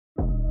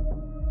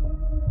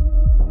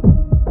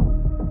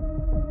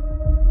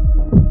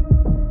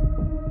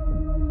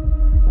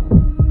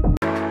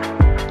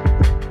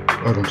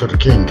Welcome to the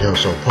King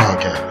Kelso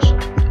Podcast,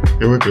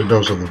 your weekly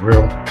dose of the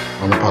real,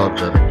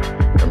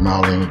 unapologetic, and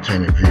mildly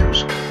entertaining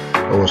views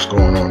of what's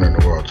going on in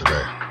the world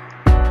today.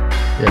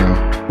 You know,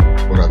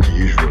 without the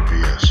usual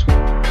BS.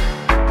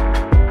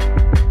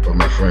 But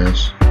my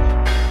friends,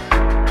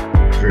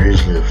 if you're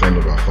easily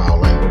offended by foul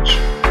language,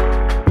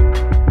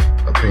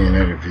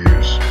 opinionated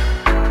views,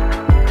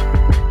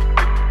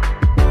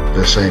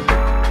 this ain't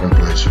the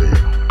place for you.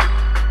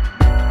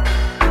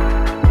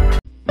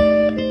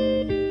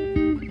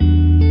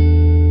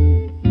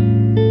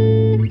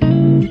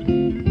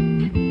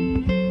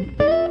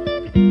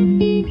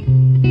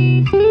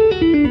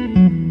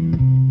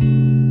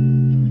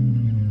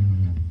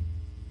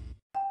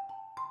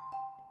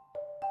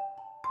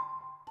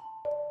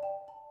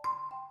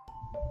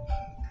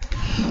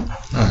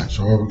 Alright,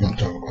 so what are we going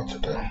to talk about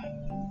today?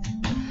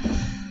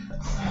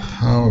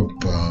 How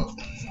about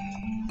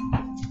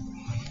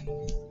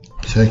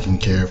taking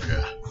care of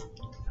your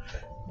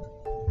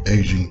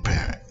aging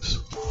parents?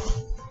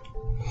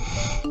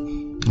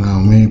 Now,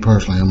 me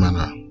personally, I'm at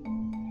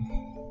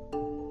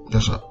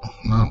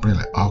not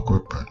really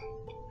awkward, but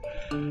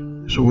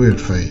it's a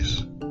weird phase.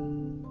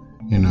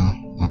 You know,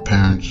 my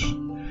parents,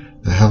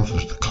 their health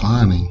is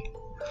declining,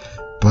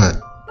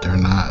 but they're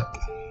not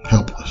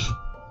helpless,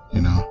 you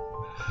know.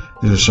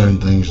 There are certain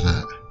things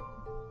that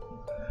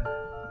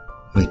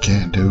they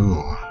can't do,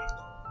 or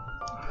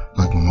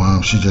like my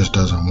mom, she just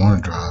doesn't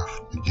want to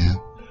drive again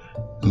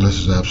unless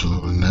it's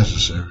absolutely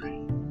necessary.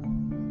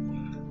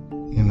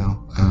 You know,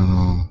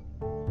 and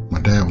my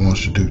dad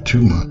wants to do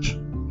too much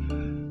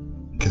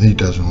because he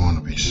doesn't want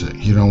to be sick.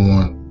 He don't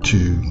want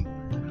to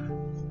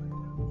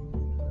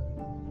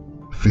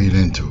feed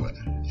into it.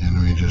 You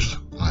know, he just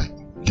like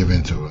give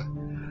into it.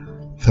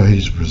 So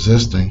he's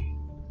resisting.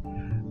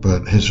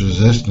 But his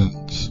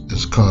resistance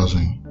is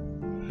causing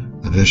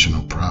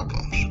additional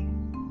problems.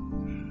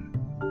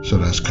 So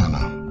that's kind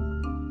of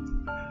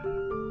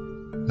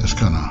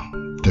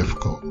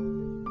difficult,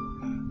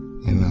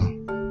 you know.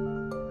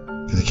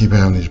 Because they keep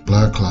having these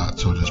blood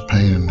clots or this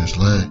pain in his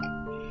leg.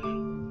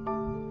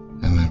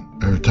 And then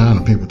every time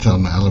the people tell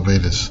him to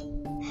elevate his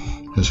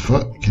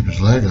foot, keep his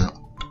leg up.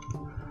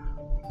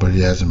 But he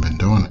hasn't been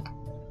doing it.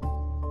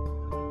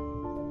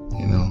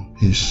 You know,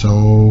 he's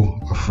so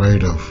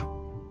afraid of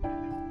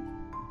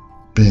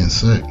being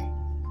sick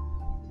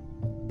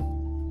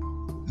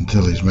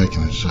until he's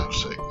making himself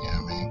sick. You know what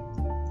I mean?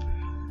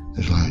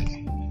 It's like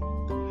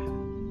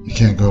you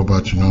can't go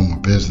about your normal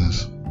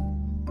business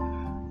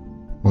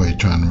while you're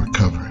trying to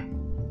recover.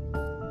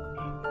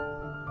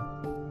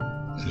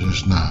 It's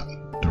just not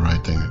the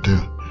right thing to do.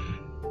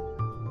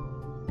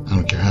 I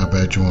don't care how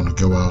bad you want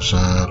to go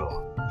outside or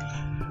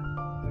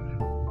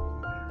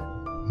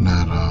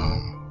not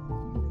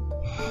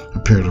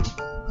appear to,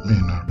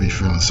 be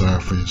feeling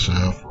sorry for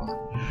yourself.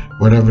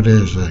 Whatever it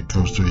is that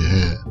goes through your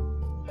head.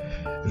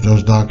 If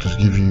those doctors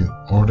give you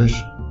orders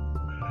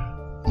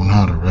on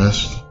how to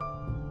rest,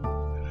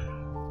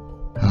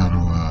 how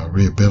to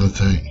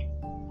rehabilitate,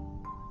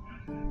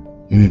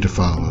 you need to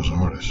follow those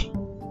orders.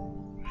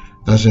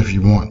 That's if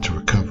you want to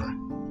recover.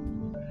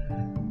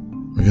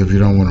 Because if you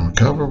don't want to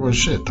recover, well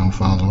shit, don't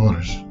follow the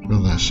orders. It's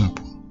really that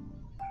simple.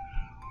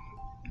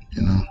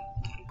 You know?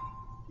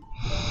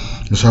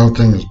 This whole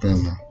thing has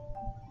been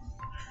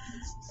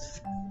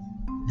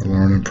a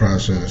learning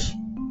process.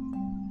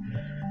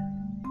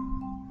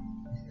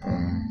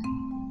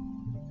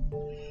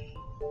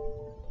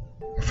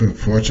 I feel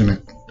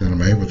fortunate that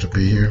I'm able to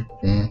be here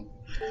for them,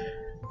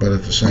 but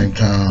at the same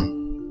time,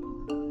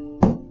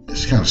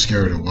 it's kind of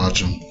scary to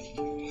watch them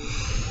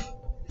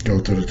go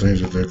through the things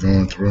that they're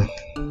going through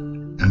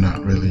and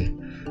not really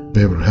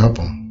be able to help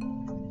them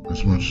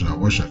as much as I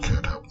wish I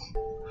could help them.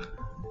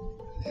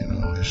 You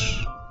know,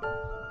 it's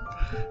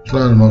a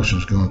lot of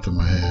emotions going through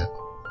my head.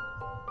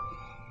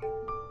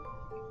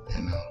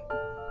 You know,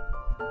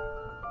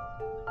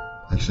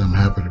 like I said, I'm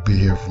happy to be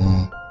here for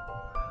them,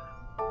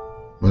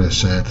 but it's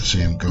sad to see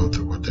them go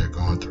through what they're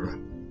going through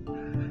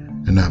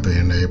and not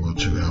being able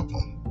to help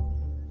them.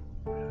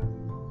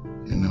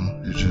 You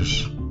know, it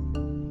just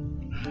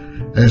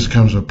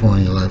comes to a point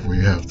in your life where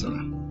you have to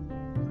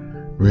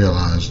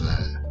realize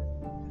that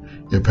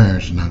your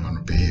parents are not going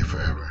to be here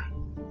forever,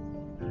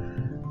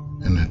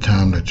 and the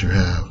time that you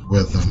have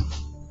with them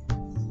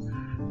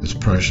is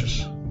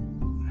precious.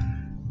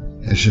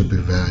 It should be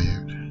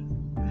valued,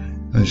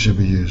 and it should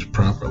be used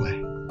properly.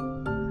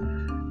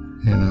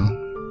 You know,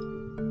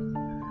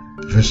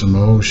 if it's some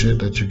old shit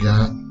that you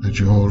got, that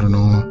you're holding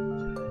on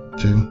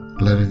to,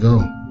 let it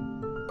go.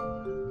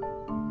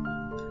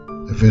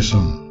 If it's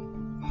some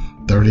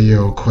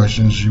 30-year-old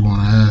questions you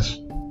want to ask,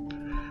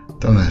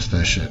 don't ask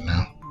that shit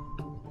now.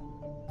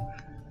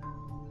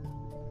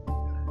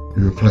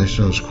 You replace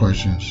those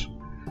questions,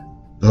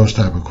 those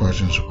type of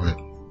questions, with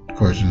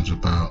questions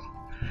about,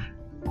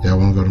 y'all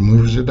want to go to the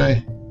movies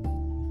today?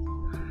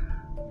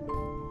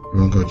 You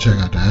want to go check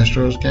out the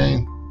Astros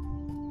game?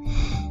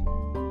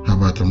 How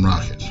about them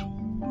Rockets?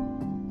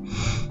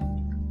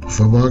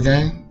 Football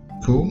game?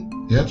 Cool?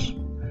 Yes?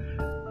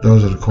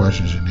 Those are the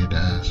questions you need to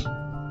ask.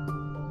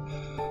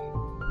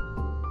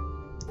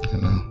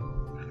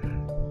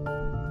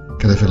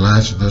 if it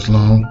lasted this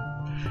long,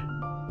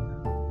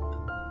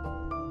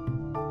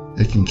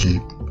 it can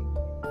keep.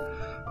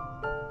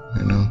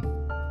 You know,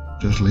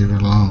 just leave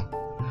it alone.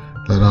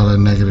 Let all that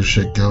negative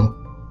shit go.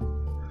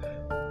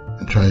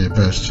 And try your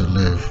best to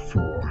live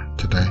for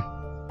today.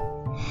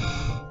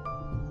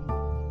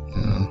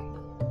 You know,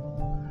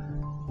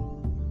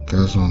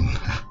 because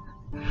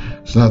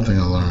it's nothing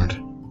I learned.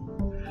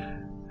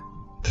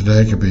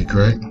 Today could be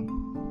great.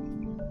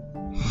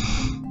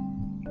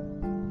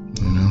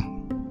 You know,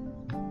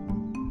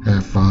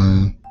 have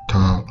fun,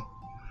 talk.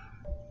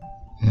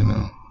 You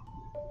know,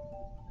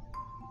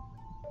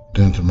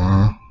 then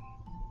tomorrow,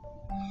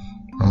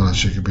 all that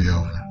shit could be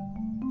over.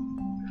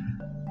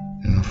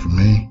 You know, for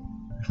me,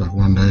 it's like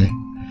one day,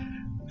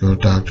 go to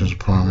the doctor's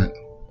appointment,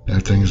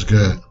 everything is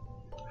good.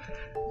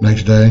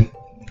 Next day,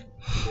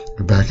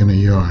 we're back in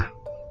the ER.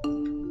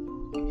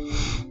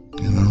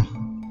 You know,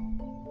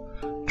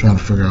 trying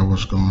to figure out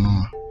what's going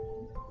on.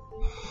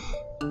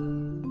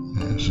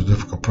 Yeah, it's a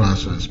difficult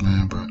process,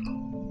 man, but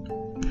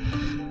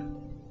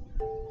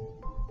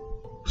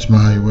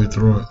smile your way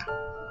through it.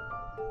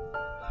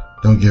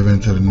 Don't give in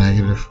to the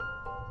negative.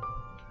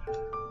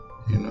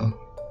 You know,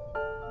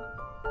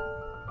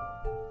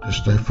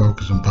 just stay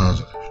focused and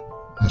positive.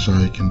 That's all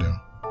you can do.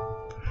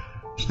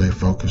 Stay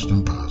focused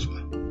and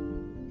positive.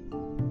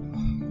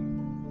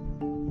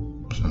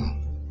 So,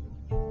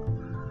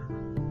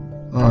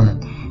 alright,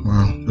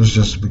 well, this is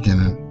just the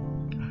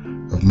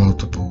beginning of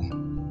multiple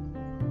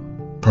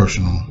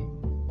personal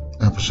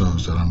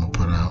episodes that I'm going to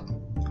put out.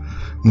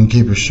 I'm going to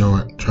keep it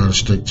short, try to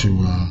stick to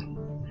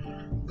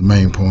the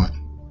main point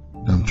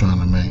that I'm trying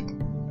to make.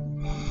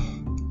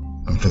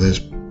 And for this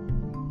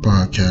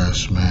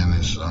podcast, man,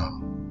 is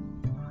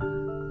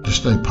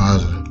just stay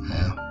positive,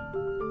 man.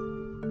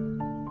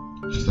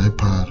 Stay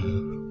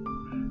positive.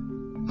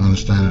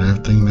 Understand that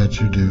everything that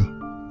you do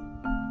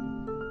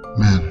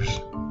matters,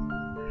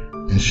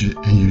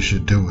 and you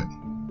should do it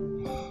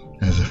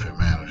as if it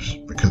matters,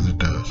 because it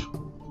does.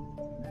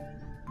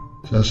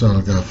 So that's all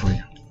I got for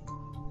you.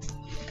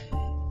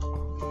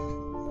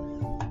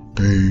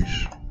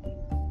 Peace.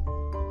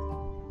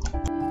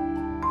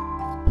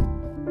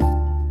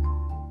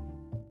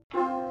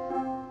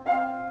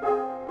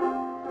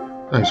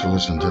 Thanks for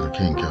listening to the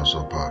King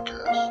Kelso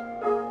podcast.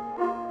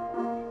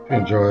 If you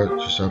enjoyed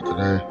yourself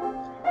today,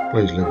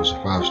 please leave us a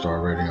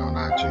 5-star rating on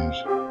iTunes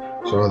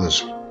so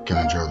others can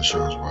enjoy the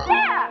show as well.